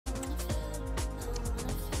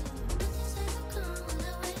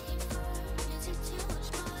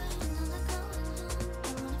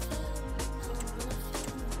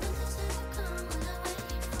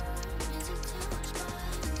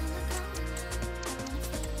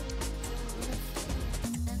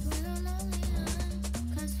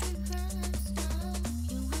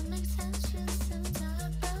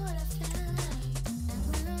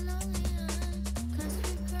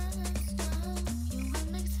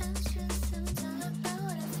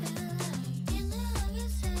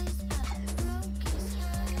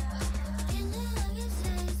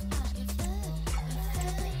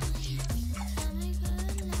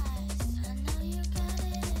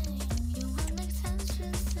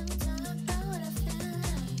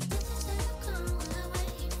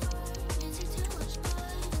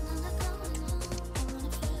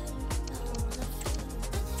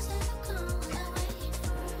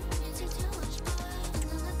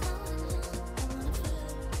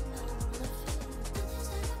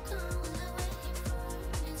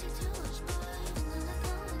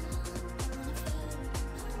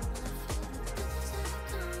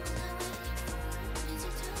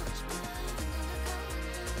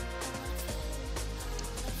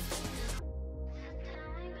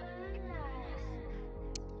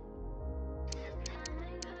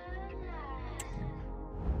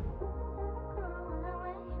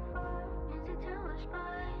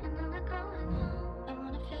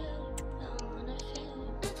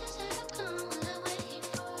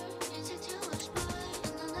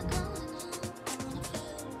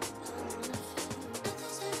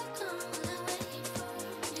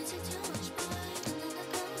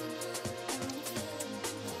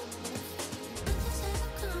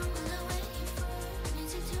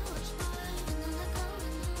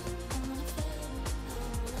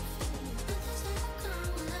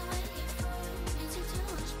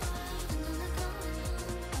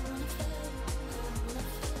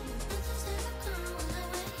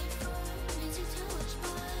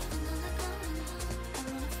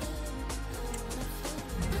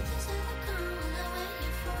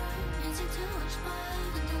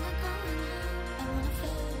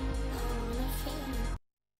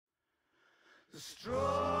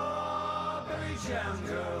young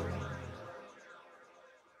girl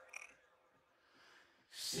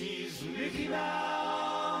sees Mickey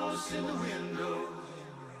Mouse in the window.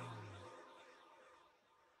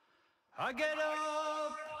 I get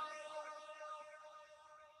up,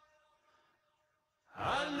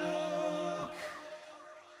 I look,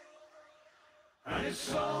 and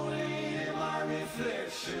it's only my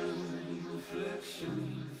reflection.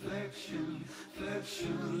 Reflection, reflection,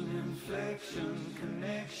 reflection, inflection,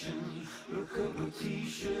 connection. Look up a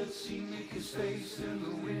t-shirt, see Mickey's face in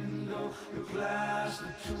the window. The glass,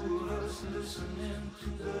 the two of us listening to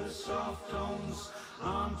the soft tones.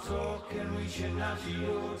 I'm talking, reaching out to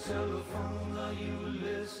your telephone. Are you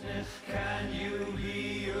listening? Can you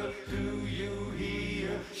hear? Do you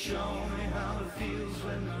hear? Show me how it feels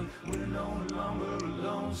when we're no longer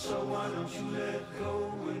alone. So why don't you let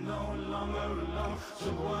go? We're no longer alone. So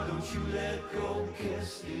why don't you let go?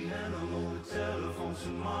 Kiss the animal, the telephone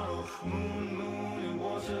tomorrow. Moon, moon, and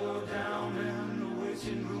water down in the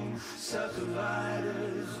waiting room.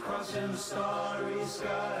 Satellites crossing the starry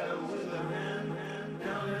sky with a hand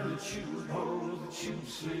down in the tube hole. The tube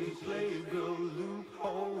snake play go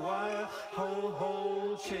loophole wire.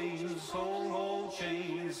 Whole chains, whole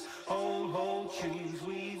chains, whole chains.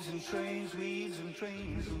 Weeds and trains, weeds and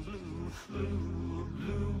trains. And blue, blue,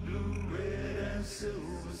 blue, blue, red and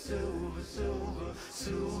silver, silver, silver,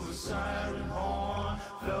 silver siren horn.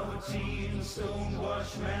 Velveteen,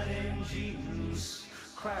 stonewashed man in jeans.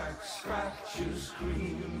 Cracks, fractures,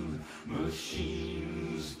 scream.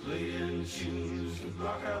 Machines playing tunes to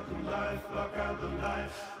block out the life, block out the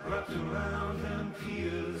life. Wrapped around them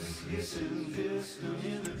piers, hissing piston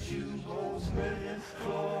in the tube hole. Spreading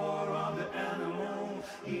floor on the animal,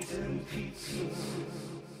 eating pizza.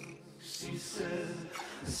 She said,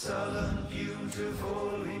 sullen,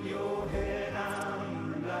 beautiful in your head.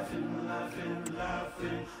 I'm laughing, laughing,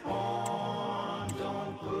 laughing on.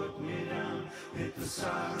 Don't put me down. Hit the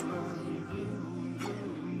siren. Blue,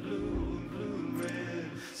 blue, blue, blue,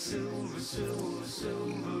 red. Silver, silver,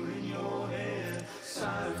 silver in your head.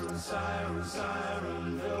 Siren, siren,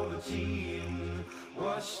 siren, velveteen.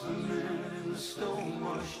 Watch the men in the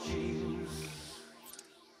stonewashed jeans.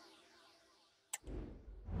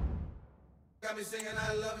 Got me singing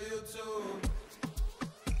I love you too.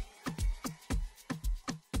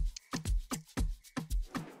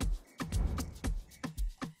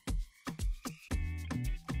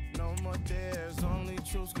 No more dares, only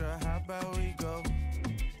truths, girl, how about we go?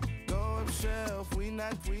 Go up shelf, we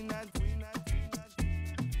not.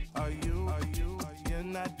 Are you, you're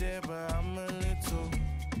not there, but I'm a little.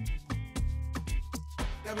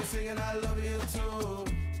 Got me singing I love you too.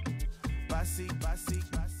 Bossy,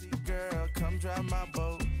 girl, come drive my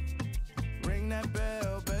boat. Ring that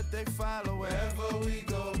bell, bet they follow wherever we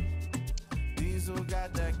go. Diesel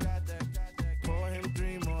got that, pour him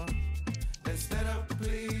 3 more. Let's stand up,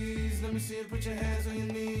 please. Let me see you put your hands on your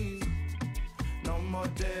knees. No more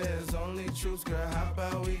dares, only truths, girl, how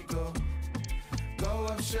about we go? Go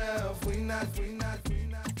up shelf, we not.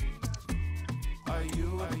 Are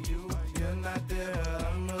you, you're not there,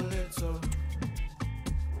 I'm a little.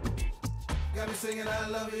 Got me singing I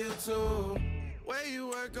love you too. Where you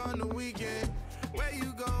work on the weekend? Where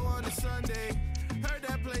you go on a Sunday? Heard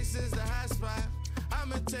that place is the hot spot.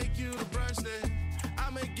 I'ma take you to brunch then.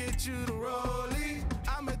 I'ma get you to Rollie.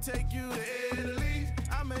 I'ma take you to Italy.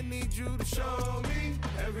 I'ma need you to show me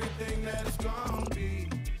everything that it's gonna be.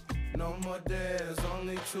 No more dares,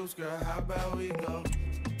 only truths, girl, how about we go?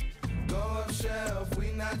 Go up shelf,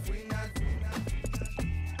 we not.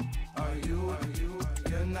 Are you,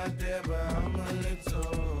 you're not there, but I'm a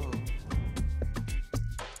little.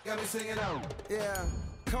 Got me singing out. Yeah,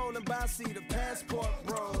 cold and bossy, the passport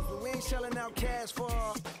bros, but we ain't shelling out cash for.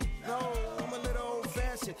 No, I'm a little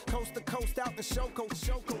old-fashioned, coast to coast out the show coast.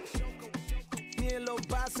 Me and Lil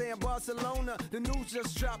Bossy in Barcelona. The news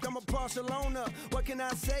just dropped, I'm a Barcelona. What can I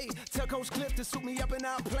say? Tell Coach Cliff to suit me up and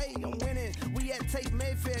I'll play. I'm winning. We at Tate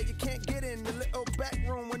Mayfair, you can't get in. The little back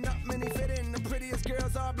room where not many fit in. The prettiest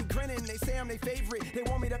girls all be grinning. They say I'm their favorite. They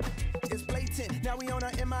want me to. It's blatant. Now we on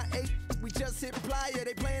our MIA. We just hit Playa.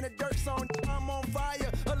 They playing a dirt song. I'm on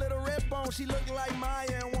fire. A little red bone. She look like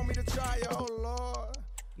Maya and want me to try her. Oh Lord.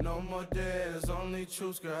 No more dares, only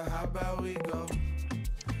truths, girl, how about we go?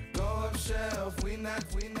 Go up shelf, we not.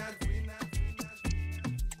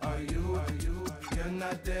 Are you, you're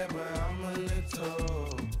not there, but I'm a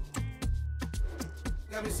little.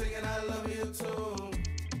 Got me singing I love you too.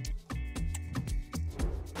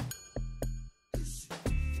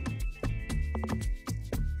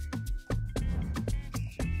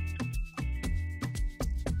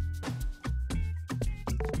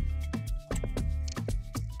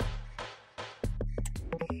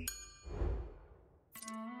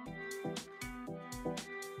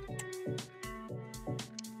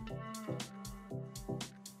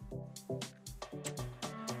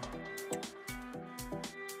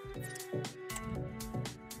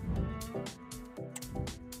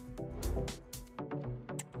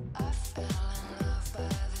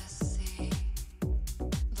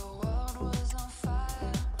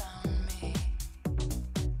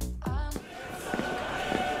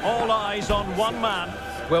 All eyes on one man.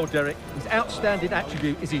 Well, Derek, his outstanding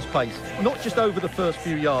attribute is his pace. Not just over the first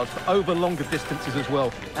few yards, but over longer distances as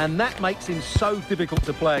well. And that makes him so difficult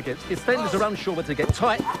to play against. Defenders are unsure whether to get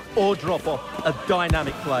tight or drop off. A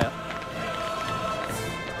dynamic player.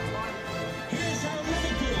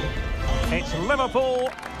 It's Liverpool.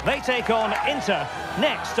 They take on Inter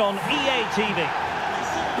next on EA TV.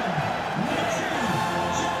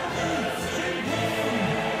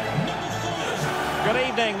 Good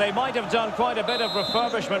evening. They might have done quite a bit of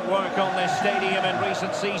refurbishment work on this stadium in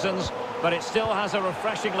recent seasons, but it still has a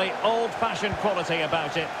refreshingly old-fashioned quality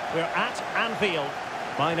about it. We're at Anfield.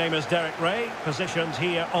 My name is Derek Ray, positioned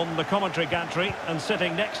here on the commentary gantry, and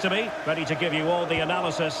sitting next to me, ready to give you all the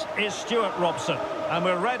analysis, is Stuart Robson. And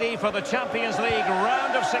we're ready for the Champions League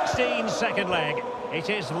round of 16 second leg. It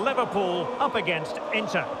is Liverpool up against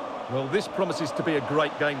Inter. Well, this promises to be a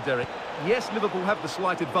great game, Derek. Yes, Liverpool have the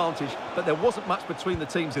slight advantage, but there wasn't much between the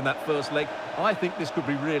teams in that first leg. I think this could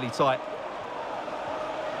be really tight.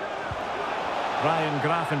 Ryan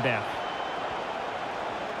Gravenberch.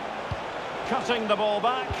 Cutting the ball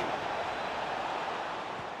back.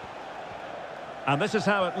 And this is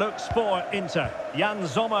how it looks for Inter. Jan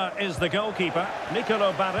Sommer is the goalkeeper.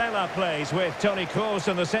 Nicolo Barella plays with Toni Kroos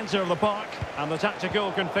in the centre of the park. And the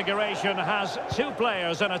tactical configuration has two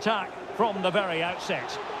players in attack from the very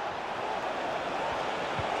outset.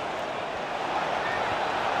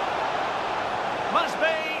 Must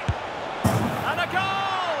be. And a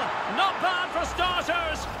goal! Not bad for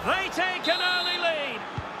starters. They take an early lead.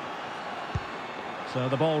 So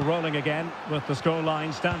the ball rolling again with the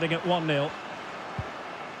scoreline standing at 1-0.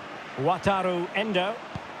 Wataru Endo.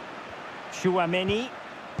 Tchouaméni.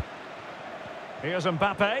 Here's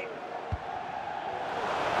Mbappe.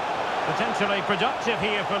 Potentially productive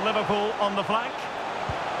here for Liverpool on the flank.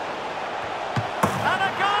 And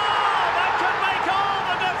a goal! That could make all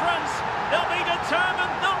the difference. They'll be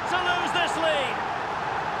determined not to lose this lead.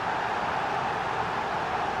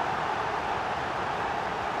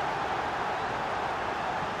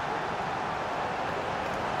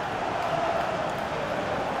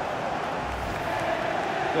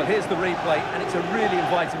 Well, here's the replay, and it's a really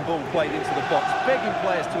inviting ball played into the box, begging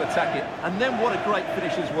players to attack it. And then what a great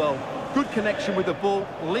finish as well. Good connection with the ball,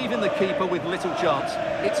 leaving the keeper with little chance.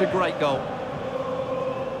 It's a great goal.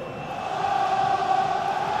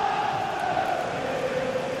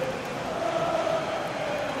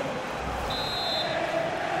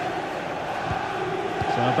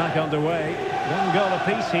 So back underway. One goal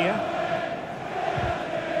apiece here.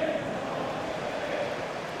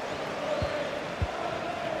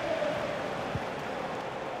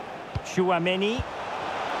 Tchouaméni.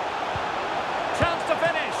 Chance to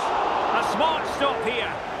finish. A smart stop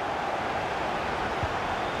here.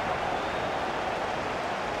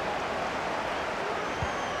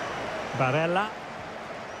 Barella.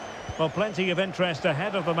 Well, plenty of interest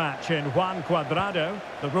ahead of the match in Juan Cuadrado.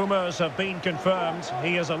 The rumours have been confirmed.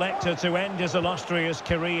 He has elected to end his illustrious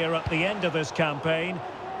career at the end of this campaign.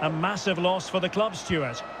 A massive loss for the club,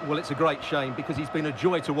 Stuart. Well, it's a great shame because he's been a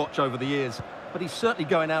joy to watch over the years. But he's certainly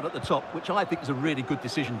going out at the top, which I think is a really good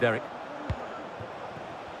decision, Derek.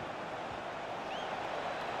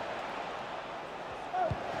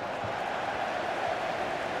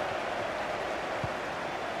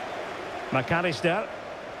 McAllister.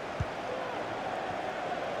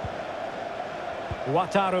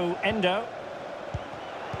 Wataru Endo.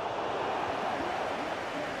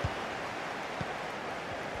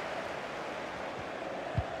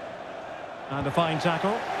 And a fine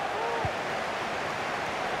tackle.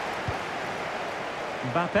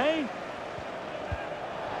 Mbappe.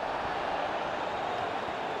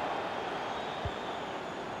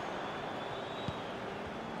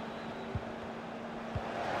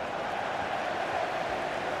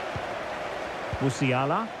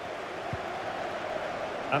 Musiala.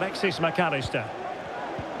 Alexis McAllister.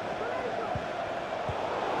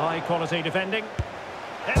 High quality defending.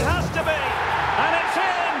 It has to be! And it's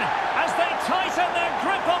in! As they tighten their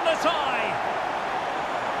grip on the tie!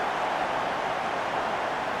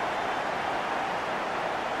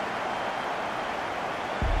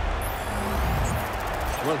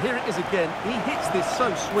 Well, here it is again. He hits this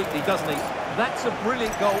so sweetly, doesn't he? That's a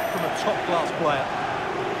brilliant goal from a top-class player.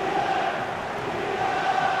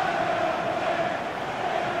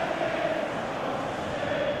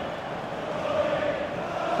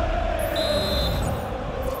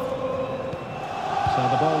 So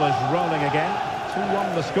the ball is rolling again.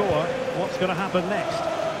 2-1 the score. What's going to happen next?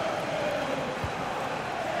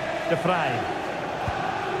 De Vrij.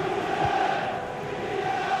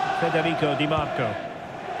 Federico Di Marco.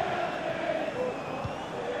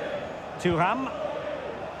 Thuram.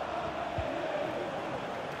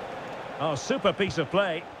 Oh, super piece of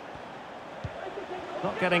play.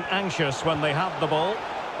 Not getting anxious when they have the ball.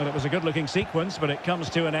 Well, it was a good-looking sequence, but it comes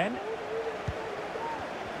to an end.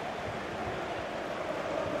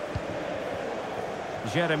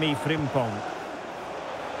 Jeremy Frimpong.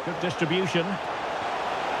 Good distribution.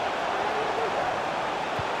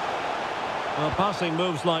 Well, passing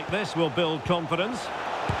moves like this will build confidence.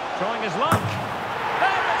 Trying his luck.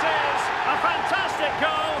 There it is! A fantastic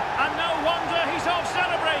goal, and no wonder he's off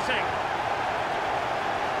celebrating.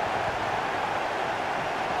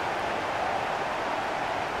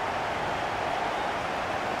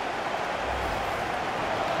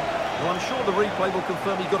 Well, I'm sure the replay will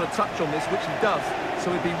confirm he got a touch on this, which he does,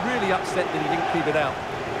 so he'd be really upset that he didn't keep it out.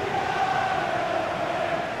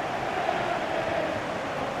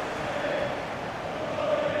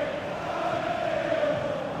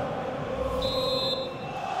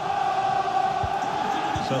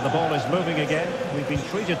 So the ball is moving again. We've been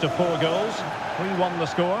treated to 4 goals. 3-1 the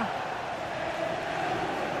score.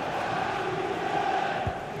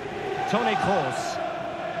 Toni Kroos.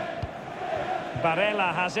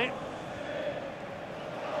 Barella has it.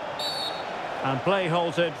 And play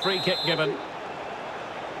halted, free kick given.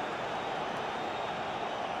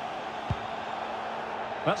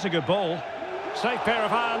 That's a good ball. Safe pair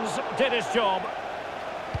of hands, did his job.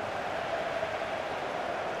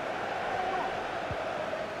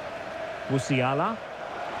 Musiala.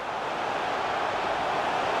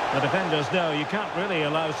 The defenders know you can't really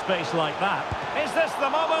allow space like that. Is this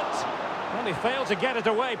the moment? Well, he failed to get it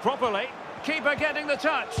away properly. Keeper getting the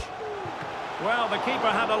touch. Well, the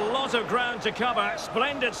keeper had a lot of ground to cover.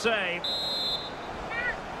 Splendid save.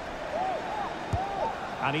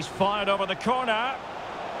 And he's fired over the corner.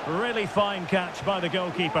 Really fine catch by the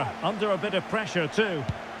goalkeeper. Under a bit of pressure too.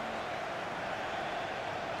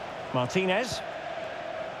 Martinez.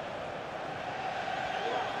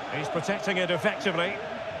 He's protecting it effectively.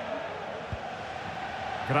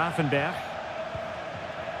 Gravenberch.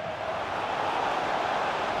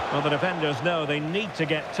 Well, the defenders know they need to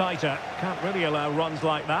get tighter. Can't really allow runs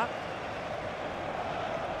like that.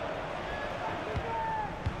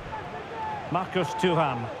 Marcus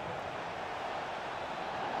Thuram.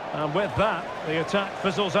 And with that, the attack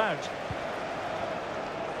fizzles out.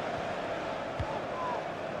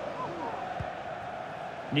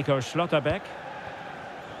 Nico Schlotterbeck.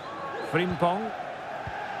 Frimpong.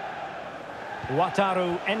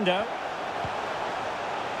 Wataru Endo.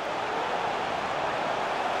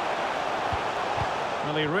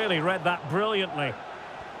 Well, he really read that brilliantly.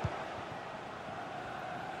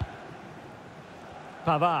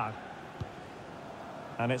 Pavard.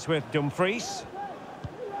 And it's with Dumfries.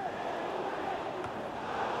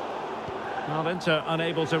 Well, Inter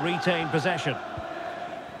unable to retain possession.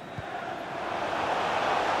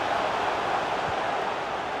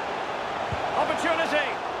 Opportunity!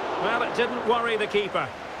 Well, it didn't worry the keeper.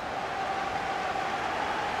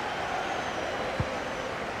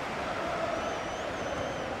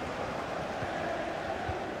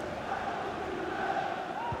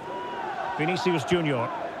 Vinicius Junior.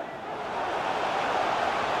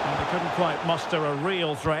 And they couldn't quite muster a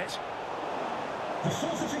real threat. The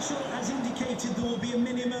fourth official has indicated there will be a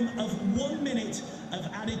minimum of 1 minute of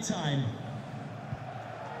added time.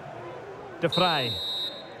 De Vrij.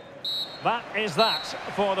 That is that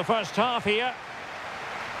for the first half here.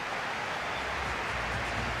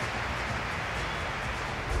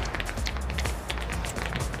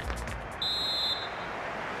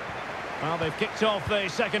 Well, they've kicked off the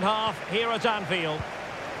second half here at Anfield.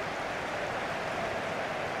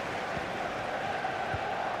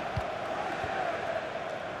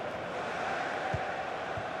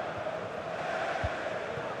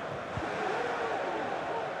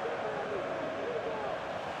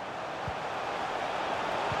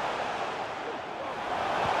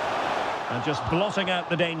 And just blotting out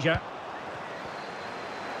the danger.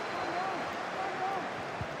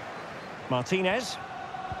 Martinez.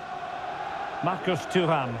 Marcus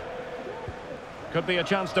Thuram. Could be a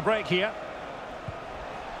chance to break here.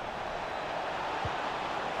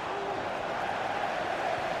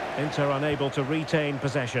 Inter unable to retain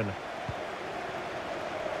possession.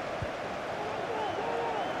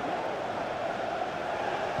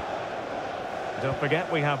 Don't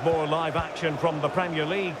forget, we have more live action from the Premier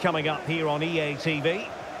League coming up here on EA TV.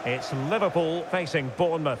 It's Liverpool facing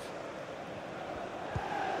Bournemouth.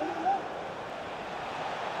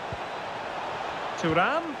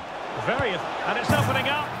 Thuram, and it's opening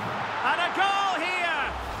up, and a goal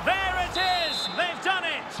here! There it is! They've done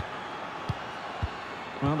it!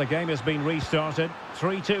 Well, the game has been restarted.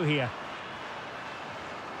 3-2 here.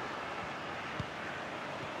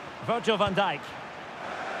 Virgil van Dijk.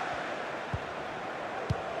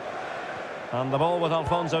 And the ball with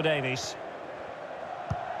Alphonso Davies.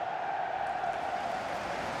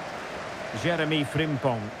 Jeremy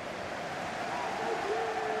Frimpong.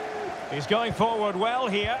 He's going forward well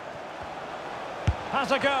here.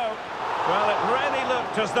 Has a go. Well, it really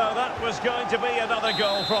looked as though that was going to be another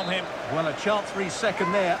goal from him. Well, a chance for his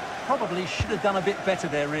second there. Probably should have done a bit better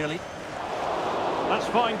there, really. That's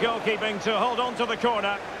fine goalkeeping to hold on to the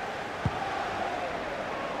corner.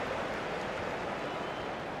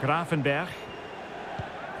 Grafenberg.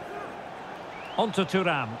 On to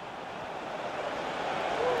Thuram.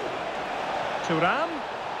 Thuram.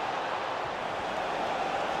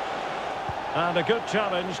 And a good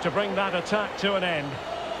challenge to bring that attack to an end.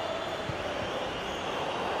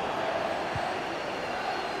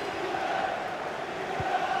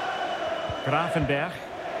 Grafenberg.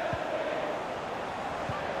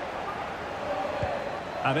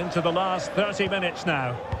 And into the last 30 minutes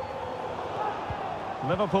now.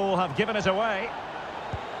 Liverpool have given it away.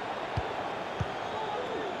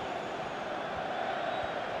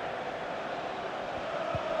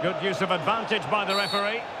 Good use of advantage by the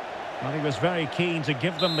referee. Well, he was very keen to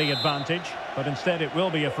give them the advantage, but instead it will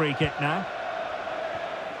be a free kick now.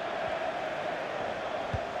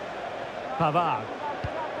 Pavard.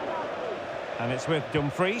 And it's with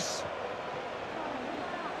Dumfries.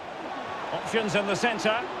 Options in the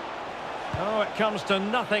centre. Oh, it comes to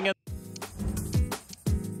nothing.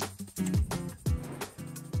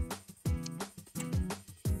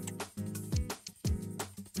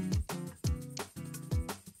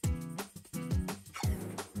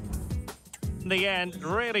 In the end,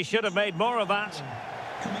 really should have made more of that.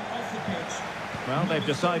 Coming off the pitch. Well, they've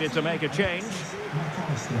decided to make a change.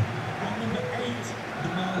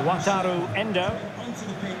 Wataru Endo. Onto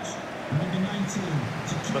the pitch. Number 19.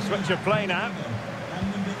 The switch of play now.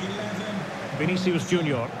 And number 11. Vinicius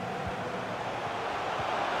Junior.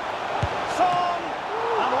 Son!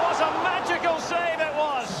 And what a magical save it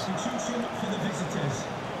was! Substitution for the visitors.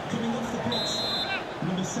 Coming off the pitch.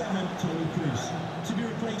 Number 7, Toni Kroos. To be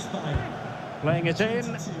replaced by... Playing it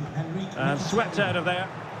in. And swept out of there.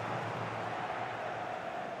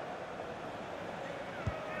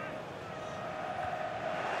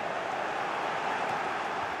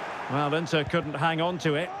 Well, Inter couldn't hang on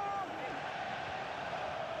to it.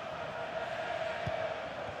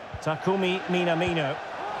 Takumi Minamino.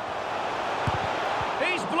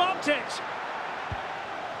 He's blocked it!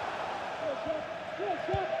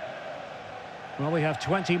 Well, we have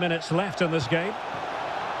 20 minutes left in this game.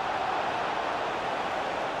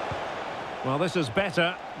 Well, this is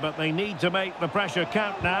better, but they need to make the pressure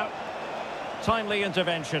count now. Timely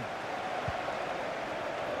intervention.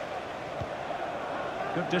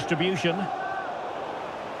 Good distribution.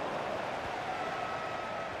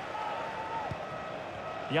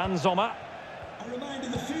 Jan Sommer. A reminder,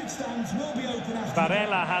 the food stands will be open after.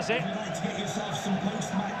 Barella has it. If you'd like to get yourself some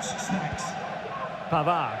post-match snacks.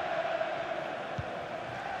 Pavard.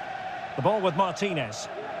 The ball with Martinez.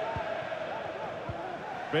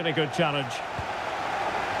 Really good challenge.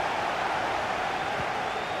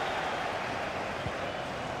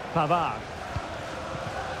 Pavard.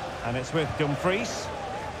 And it's with Dumfries.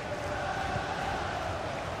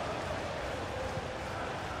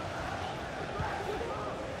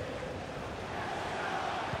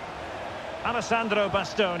 Alessandro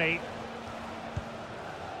Bastoni.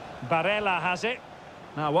 Barella has it.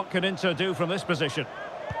 Now what can Inter do from this position?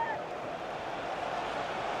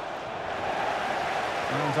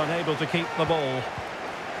 And unable to keep the ball.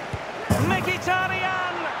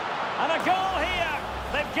 Mkhitaryan! And a goal here!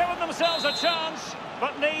 They've given themselves a chance,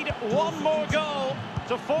 but need one more goal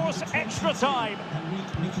to force extra time.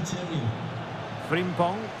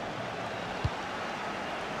 Frimpong.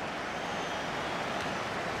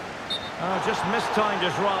 Oh, just mistimed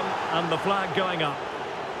his run, and the flag going up.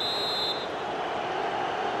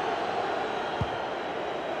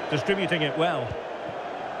 Distributing it well.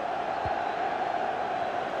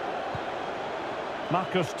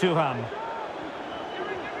 Marcus Thuram.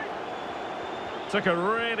 Took a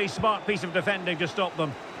really smart piece of defending to stop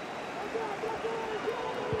them.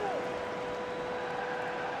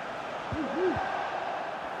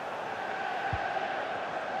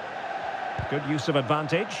 Good use of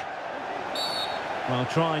advantage. Well,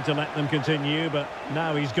 trying to let them continue, but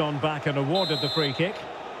now he's gone back and awarded the free kick.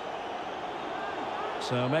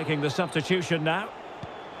 So making the substitution now.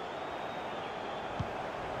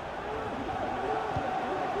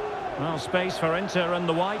 Well, space for Inter in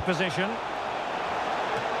the wide position.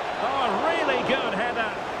 Oh, a really good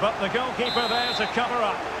header, but the goalkeeper there to cover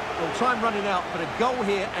up. Well, time running out, but a goal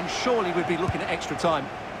here, and surely we'd be looking at extra time.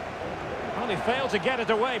 Well, he failed to get it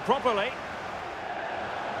away properly.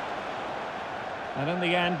 And in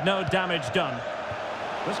the end, no damage done.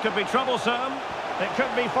 This could be troublesome. It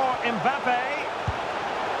could be for Mbappe.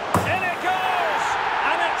 In it goes!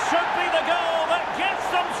 And it should be the goal that gets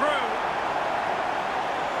them through.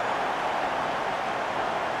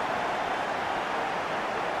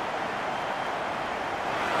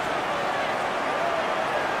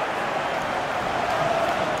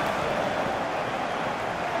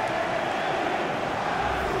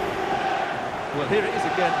 Well, here it is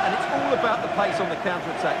again, and it's all about the pace on the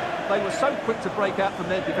counter-attack. They were so quick to break out from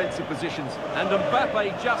their defensive positions, and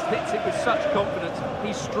Mbappe just hits it with such confidence.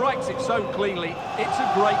 He strikes it so cleanly. It's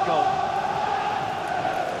a great goal.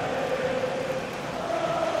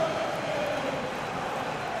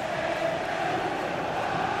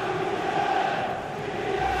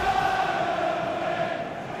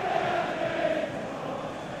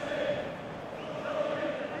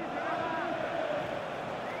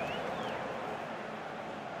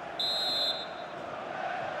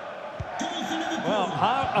 Well,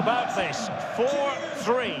 how about this?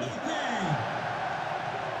 4-3.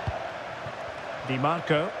 Di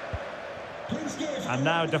Marco. And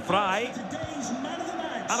now De Vrij.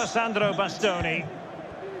 Alessandro Bastoni.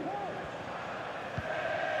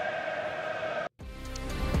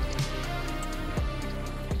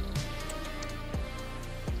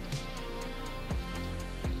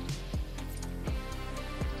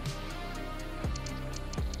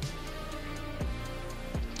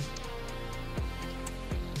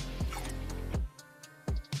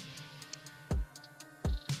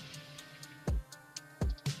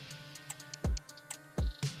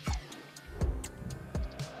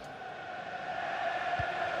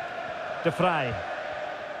 De Vrij.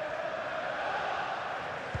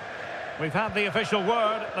 We've had the official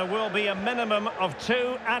word. There will be a minimum of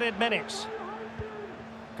 2 added minutes.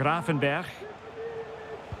 Gravenberch.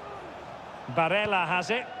 Barella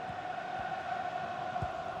has it.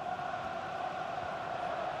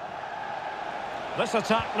 This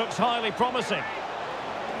attack looks highly promising.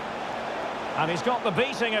 And he's got the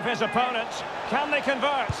beating of his opponent. Can they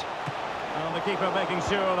convert? Well, the keeper making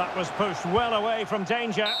sure that was pushed well away from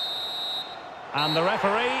danger. And the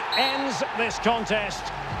referee ends this contest.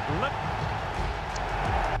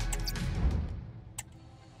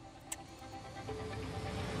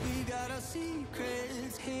 We got our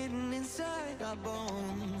secrets hidden inside our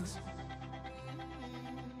bones.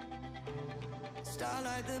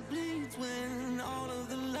 Starlight that bleeds when all of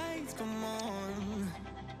the lights come on.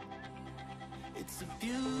 It's a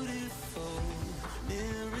beautiful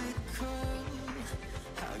miracle.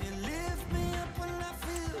 How you lift me up when I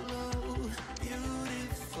feel low.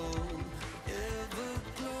 Beautiful,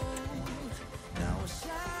 everglow. Now we're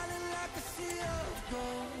shining like a sea of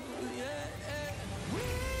gold. Yeah,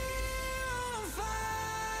 we're on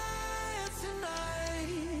fire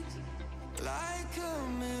tonight, like a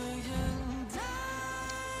million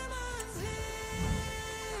diamonds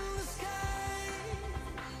in the sky.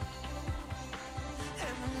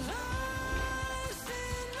 And we're lost in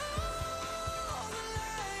all the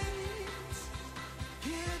lights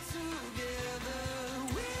here tonight.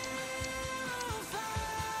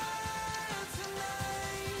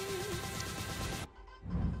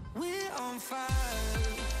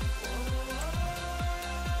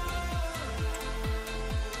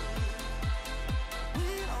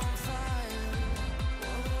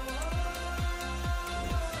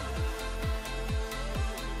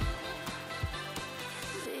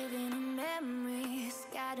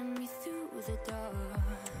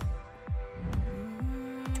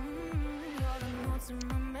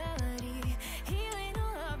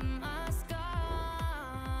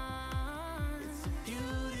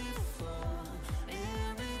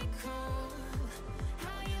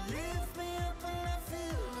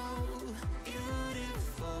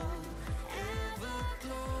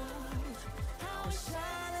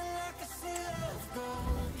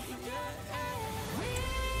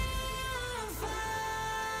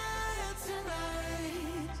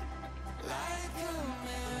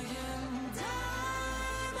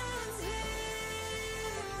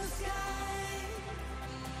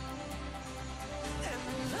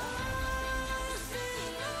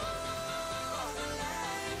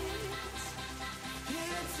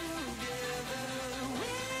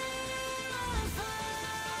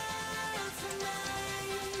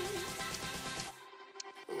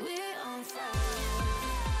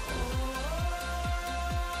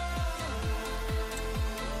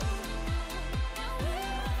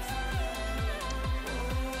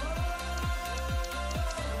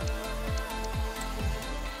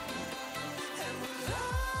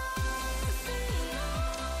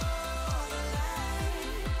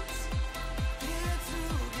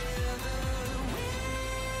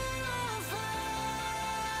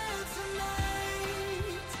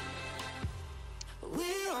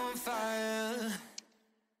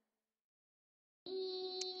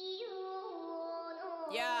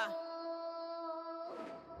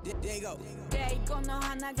 There you go. でこの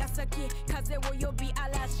花が咲き風を呼び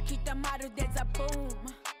嵐来たまるでザブーム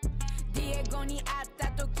ディエゴに会った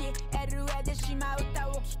時 LA で島歌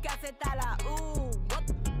を聴かせたら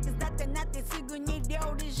だってなってすぐに料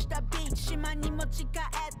理したビーチ島に持ち帰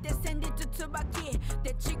って戦慄椿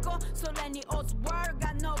でチコそれにオズワー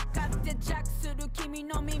が乗っかってジャックする君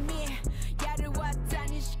の耳やる技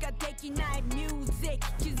にしかできないミュージ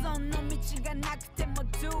ック既存の道がなくても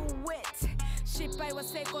Do it 失敗は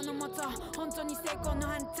成功のもと本当に成功の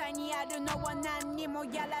反対にあるのは何にも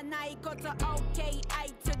やらないこと OK 愛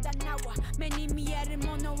とだなは目に見える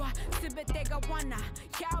ものは全てが罠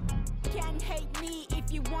Y'all can hate me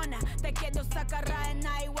if you wanna だけど逆らえ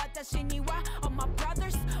ない私には All my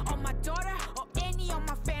brothers, all my daughter, or any of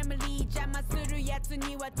my family 邪魔するやつ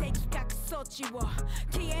には的確装置を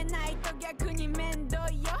消えないと逆に面倒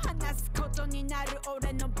よ話すことになる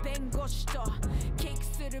俺の弁護士とキック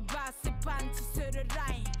するバースパンチする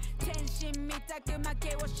ライン天心みたく負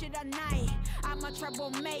けを知らない I'm a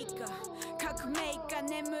troublemaker 革命家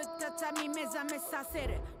眠った民目覚めさせ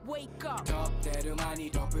る Wake up 撮ってる間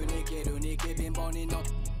にトップに切るニキビンボに乗っ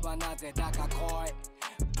てはなぜだか来い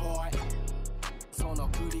Boy その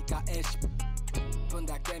繰り返し分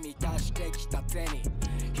だけ満たしてきた銭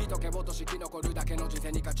人気落とし生き残るだけの人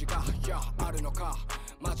生に価値があるのか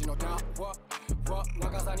マジのダ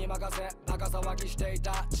長さに任せバカ騒ぎしてい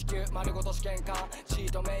た地球丸ごと試験官チ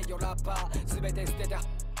ート名誉ラッパー全て捨てて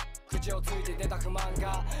口をついて出た不満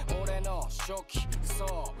が俺の初期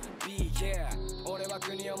そう Be yeah 俺は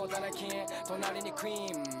国を持たない金隣にクイーン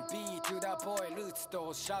Be to the boy ルーツ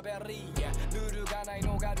と喋りルールがない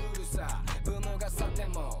のがルールさブームが去って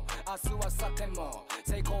も明日は去っても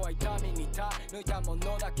成功は痛みに抜いたも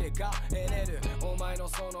のだけが得れるお前の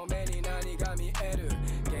その目に何が見える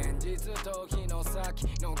現実と日の先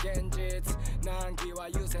の現実難儀は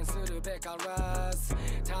優先するべからず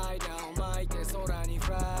タイダーを巻いて空に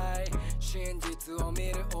フライ真実を見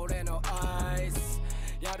る俺のアイス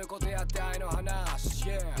やることやって愛の話、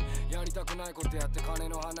yeah、やりたくないことやって金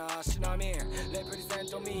の話なみレプリゼン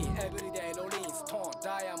トミーエブリデイロリンストーン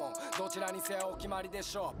ダイヤモンドどちらにせよお決まりで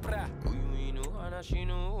しょうプレ今宵の話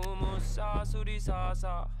の重さすりさ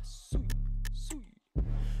さすいすい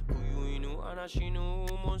今宵の話の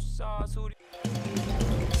重さすり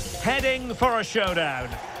Heading for a showdown.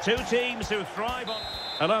 Two teams who thrive on...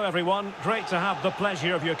 Hello everyone, great to have the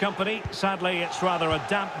pleasure of your company. Sadly, it's rather a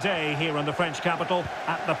damp day here in the French capital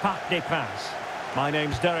at the Parc des Princes. My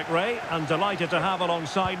name's Derek Ray, and delighted to have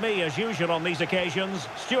alongside me, as usual on these occasions,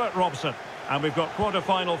 Stuart Robson. And we've got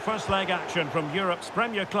quarter-final first leg action from Europe's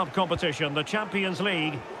Premier Club competition, the Champions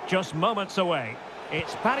League, just moments away.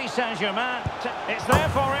 It's Paris Saint-Germain. It's there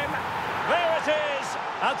for him. There it is.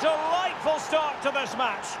 A delightful start to this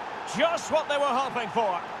match. Just what they were hoping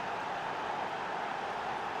for.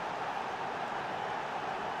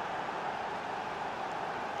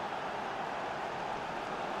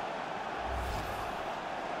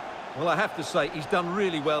 Well, I have to say, he's done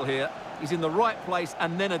really well here. He's in the right place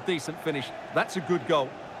and then a decent finish. That's a good goal.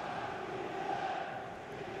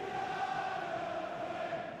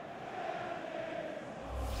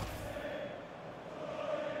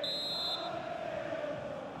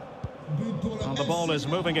 And the ball is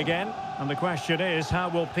moving again, and the question is, how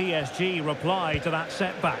will PSG reply to that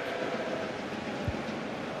setback?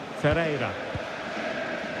 Ferreira.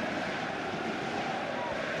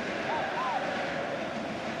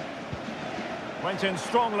 Went in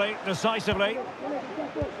strongly, decisively.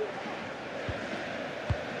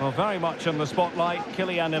 Well, very much in the spotlight,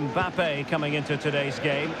 Kylian Mbappe coming into today's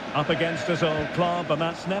game. Up against his old club, and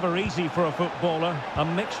that's never easy for a footballer. A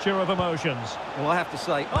mixture of emotions. Well, I have to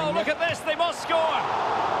say... Oh, look at this, they must score!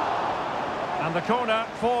 And the corner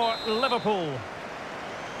for Liverpool.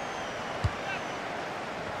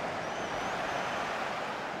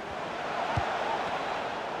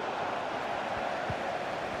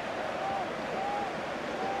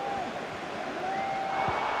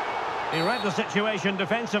 He read the situation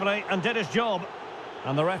defensively and did his job.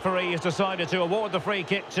 And the referee has decided to award the free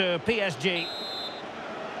kick to PSG.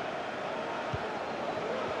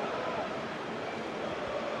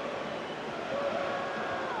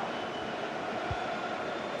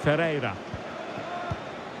 Ferreira.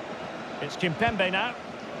 It's Kimpembe now.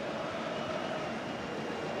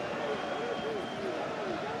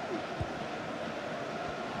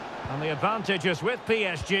 And the advantage is with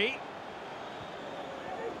PSG.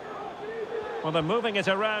 Well, they're moving it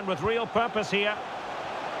around with real purpose here.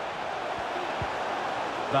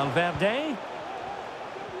 Valverde.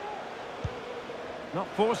 Not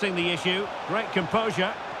forcing the issue. Great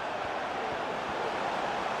composure.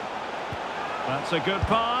 That's a good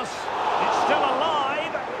pass. It's still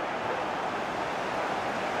alive.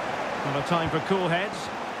 Well, a time for cool heads.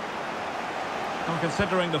 Well,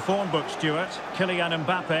 considering the form book, Stuart, Kylian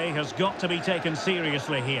Mbappe has got to be taken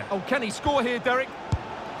seriously here. Oh, can he score here, Derek?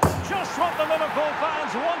 Just what the Liverpool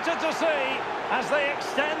fans wanted to see as they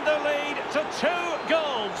extend the lead to 2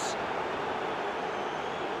 goals.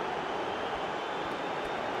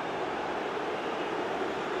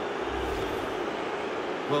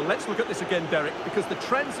 Well, let's look at this again, Derek, because the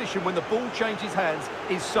transition when the ball changes hands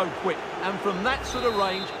is so quick. And from that sort of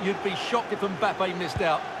range, you'd be shocked if Mbappe missed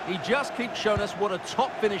out. He just keeps showing us what a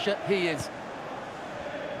top finisher he is.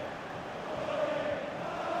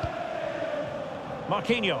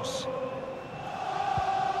 Marquinhos.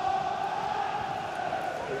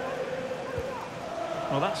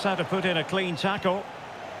 Well, that's how to put in a clean tackle.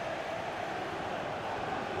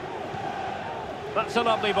 That's a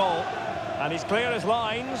lovely ball. And he's clear as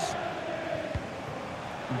lines.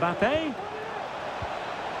 Mbappe.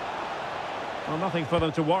 Well, nothing for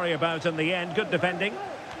them to worry about in the end. Good defending.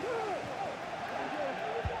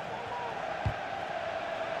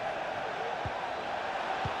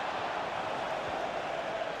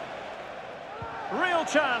 Real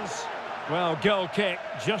chance. Well, goal kick,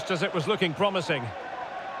 just as it was looking promising.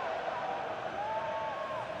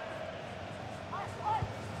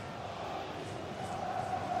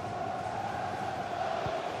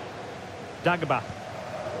 Dagba.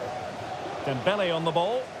 Dembele on the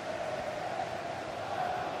ball.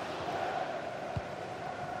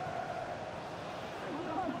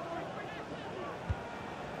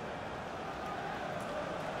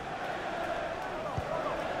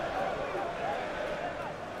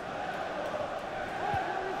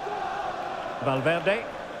 Valverde.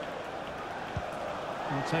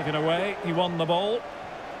 And taken away, he won the ball.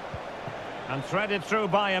 And threaded through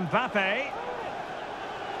by Mbappe.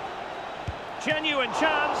 Genuine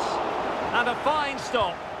chance, and a fine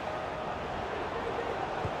stop.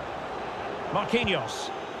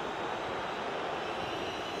 Marquinhos.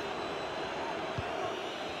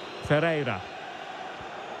 Ferreira.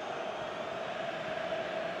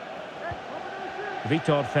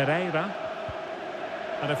 Vitor Ferreira.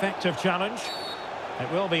 An effective challenge.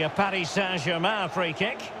 It will be a Paris Saint-Germain free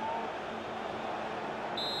kick.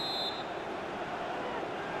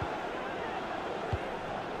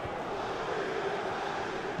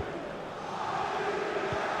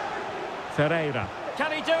 Ferreira.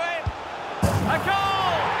 Can he do it? A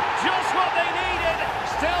goal! Just what they needed.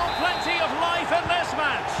 Still plenty of life in this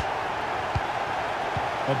match.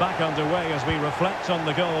 Well, back underway as we reflect on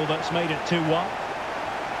the goal that's made it 2-1.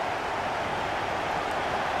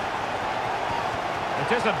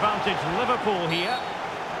 It is advantage Liverpool here.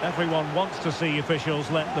 Everyone wants to see officials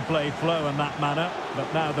let the play flow in that manner,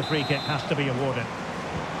 but now the free kick has to be awarded.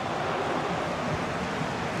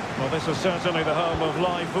 Well, this is certainly the home of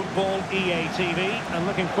live football, EA TV, and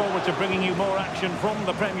looking forward to bringing you more action from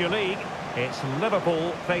the Premier League. It's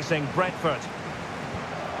Liverpool facing Brentford.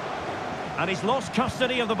 And he's lost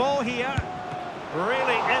custody of the ball here.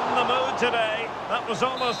 Really in the mood today. That was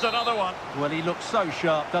almost another one. Well, he looks so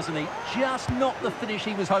sharp, doesn't he? Just not the finish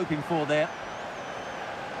he was hoping for there.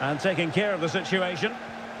 And taking care of the situation.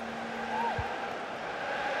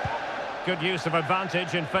 Good use of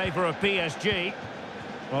advantage in favour of PSG.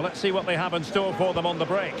 Well, let's see what they have in store for them on the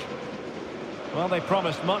break. Well, they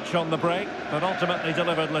promised much on the break, but ultimately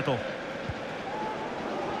delivered little.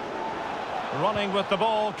 Running with the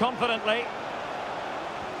ball confidently.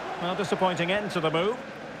 Well, disappointing end to the move.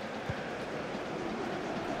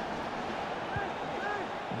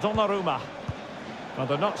 Donnarumma. Well,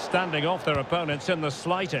 they're not standing off their opponents in the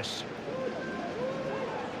slightest.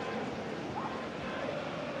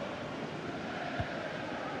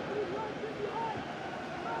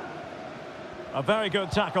 A very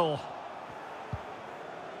good tackle.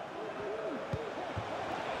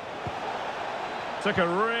 Took a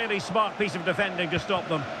really smart piece of defending to stop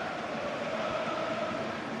them.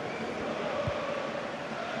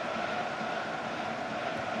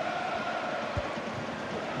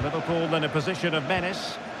 Liverpool in a position of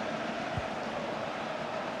menace.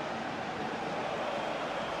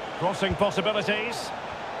 Crossing possibilities.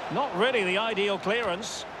 Not really the ideal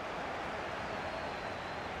clearance.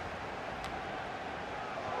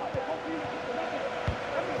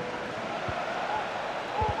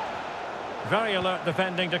 Very alert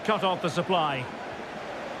defending to cut off the supply.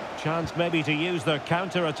 Chance maybe to use their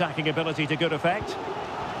counter-attacking ability to good effect.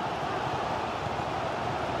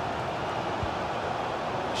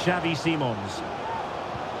 Xavi Simons.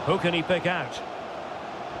 Who can he pick out?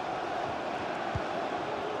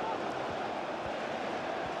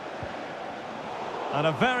 And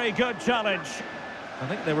a very good challenge. I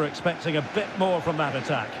think they were expecting a bit more from that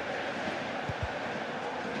attack.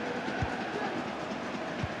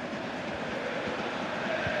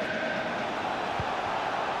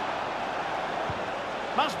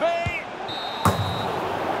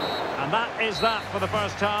 is that for the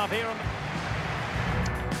first half here.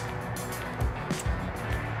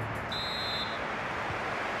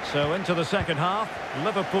 So into the second half,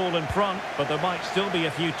 Liverpool in front, but there might still be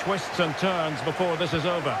a few twists and turns before this is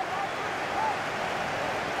over.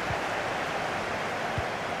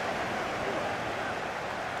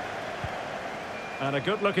 And a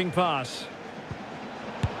good-looking pass.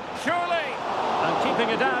 Surely! And keeping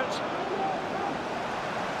it out.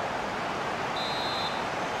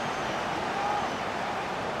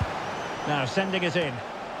 Now sending it in.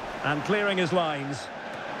 And clearing his lines.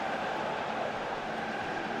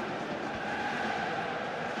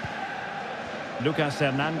 Lucas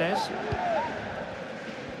Hernandez.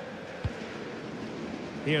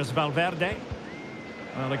 Here's Valverde.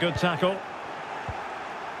 Well, a good tackle.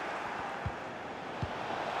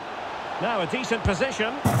 Now a decent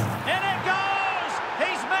position. In it goes!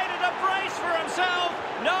 He's made it a brace for himself.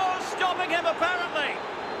 No stopping him, apparently.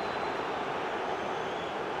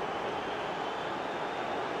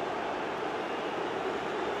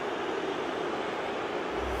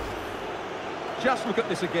 Just look at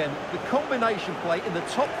this again. The combination play in the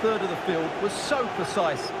top third of the field was so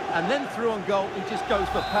precise. And then through on goal, he just goes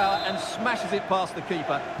for power and smashes it past the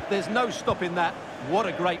keeper. There's no stopping that. What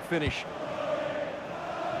a great finish.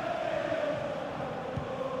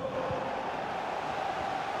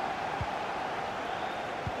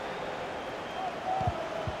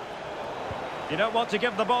 You don't want to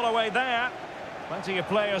give the ball away there. Plenty of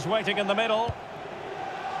players waiting in the middle.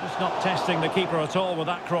 Just not testing the keeper at all with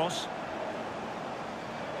that cross.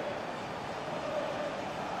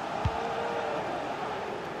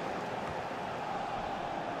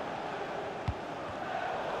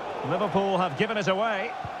 Liverpool have given it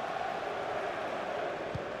away.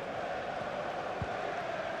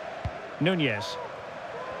 Nunez.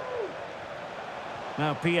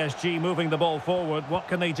 Now PSG moving the ball forward. What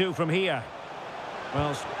can they do from here?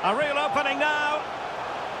 Well, a real opening now.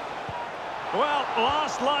 Well,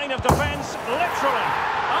 last line of defence, literally.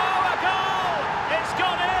 Oh, a goal! It's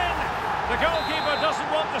gone in! The goalkeeper doesn't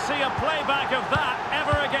want to see a playback of that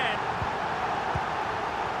ever again.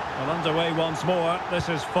 Well, underway once more. This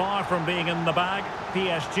is far from being in the bag.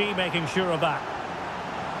 PSG making sure of that.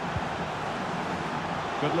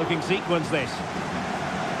 Good-looking sequence, this.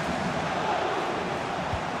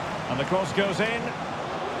 And the cross goes in.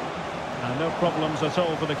 And no problems at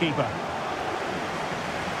all for the keeper.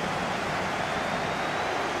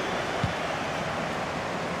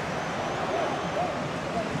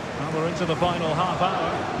 Well, we're into the final half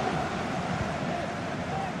hour.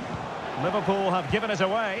 Liverpool have given it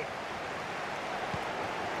away.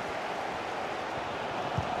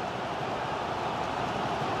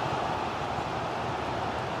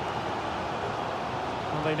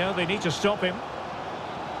 Well, they know they need to stop him.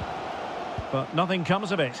 But nothing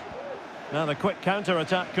comes of it. Now the quick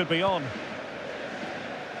counter-attack could be on.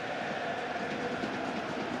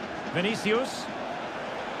 Vinicius.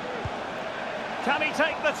 Can he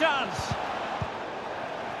take the chance?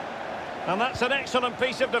 And that's an excellent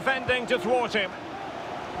piece of defending to thwart him.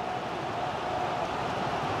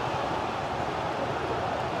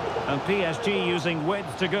 And PSG using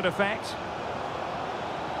width to good effect.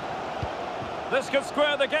 This could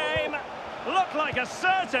square the game. Looked like a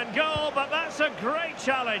certain goal, but that's a great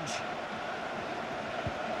challenge.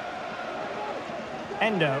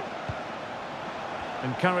 Endo.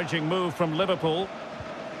 Encouraging move from Liverpool.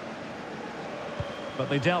 But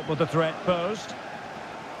they dealt with the threat posed.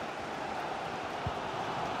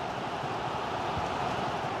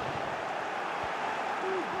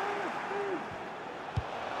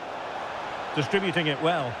 Distributing it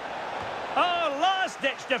well. Oh,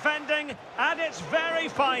 last-ditch defending at its very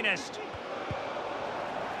finest.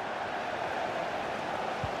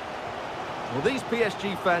 Well, these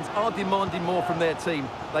PSG fans are demanding more from their team.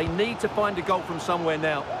 They need to find a goal from somewhere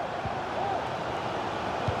now.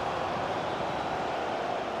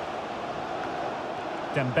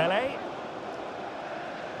 Dembele.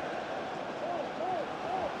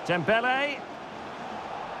 Dembele.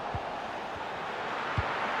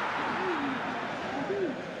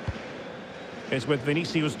 Is with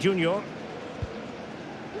Vinicius Junior.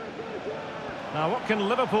 Now, what can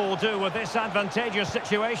Liverpool do with this advantageous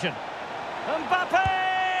situation? Mbappe!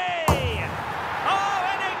 Oh,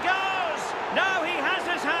 and it goes! Now he has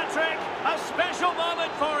his hat-trick. A special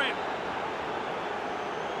moment for him.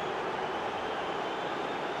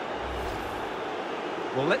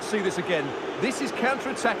 Well, let's see this again. This is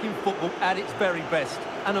counter-attacking football at its very best.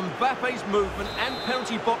 And Mbappe's movement and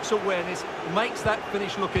penalty box awareness makes that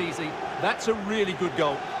finish look easy. That's a really good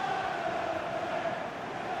goal.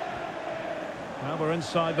 Well, we're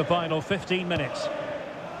inside the final 15 minutes.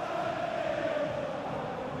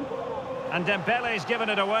 And Dembele's given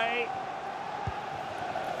it away.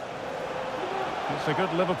 It's a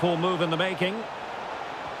good Liverpool move in the making.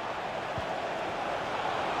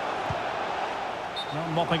 Well,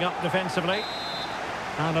 mopping up defensively.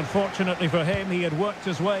 And unfortunately for him, he had worked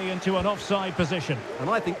his way into an offside position. And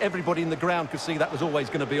I think everybody in the ground could see that was always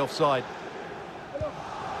going to be offside.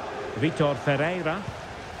 Vitor Ferreira.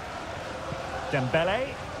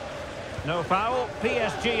 Dembele. No foul.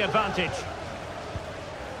 PSG advantage.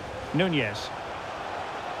 Nunez.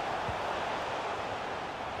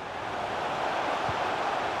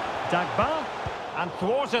 Dagba. And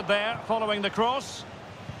thwarted there following the cross.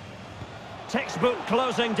 Textbook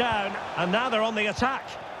closing down, and now they're on the attack.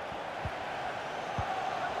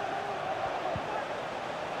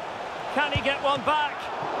 Can he get one back?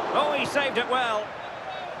 Oh, he saved it well.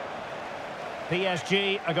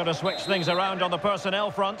 PSG are going to switch things around on the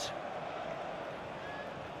personnel front.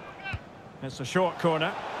 It's a short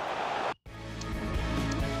corner.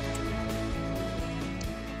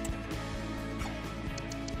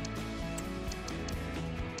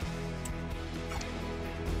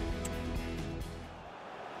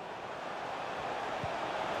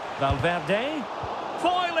 Valverde,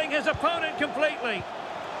 foiling his opponent completely.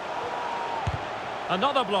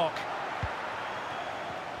 Another block.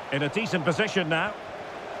 In a decent position now.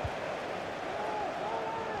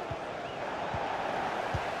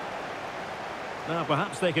 Now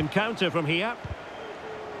perhaps they can counter from here.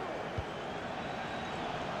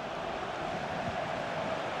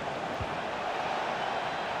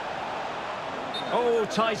 Oh,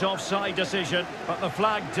 tight offside decision, but the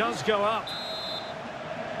flag does go up.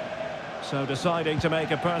 So deciding to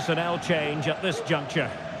make a personnel change at this juncture.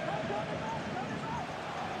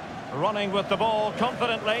 Running with the ball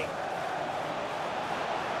confidently.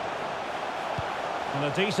 And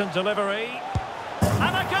a decent delivery.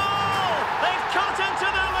 And a goal! They've cut into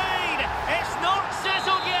the lead! It's not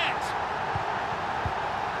settled yet!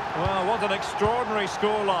 Well, what an extraordinary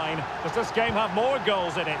scoreline. Does this game have more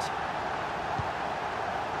goals in it?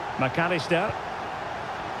 McAllister.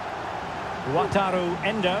 Wataru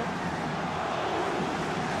Endo.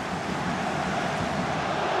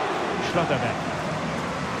 Schlotterbeck.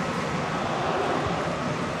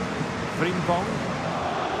 Frimpong.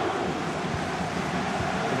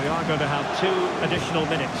 We are going to have 2 additional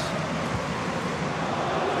minutes.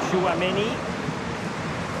 Chouameni.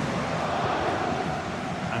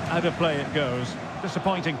 And out of play it goes.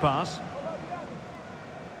 Disappointing pass.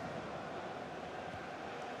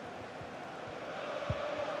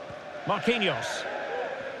 Marquinhos.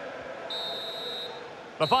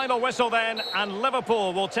 The final whistle then, and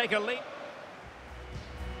Liverpool will take a lead.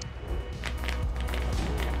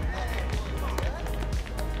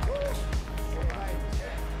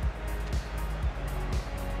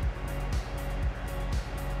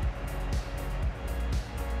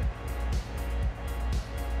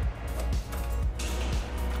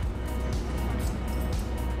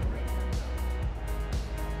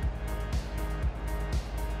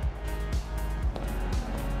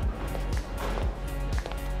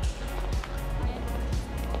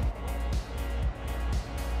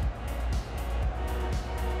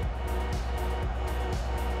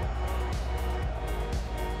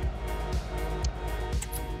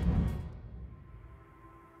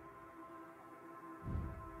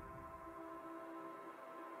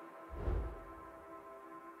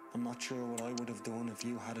 I'm not sure what I would have done if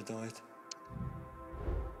you had died.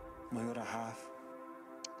 My other half.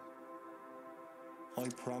 I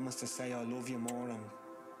promise to say I love you more and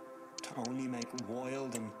to only make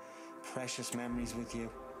wild and precious memories with you.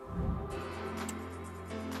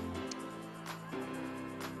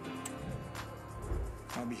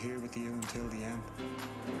 I'll be here with you until the end.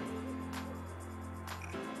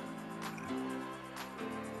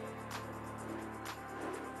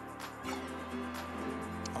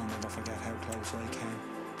 I'll never forget how close I came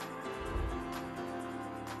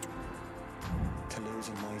to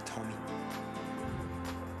losing my Tommy.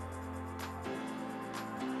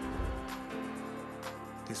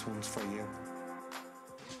 This one's for you.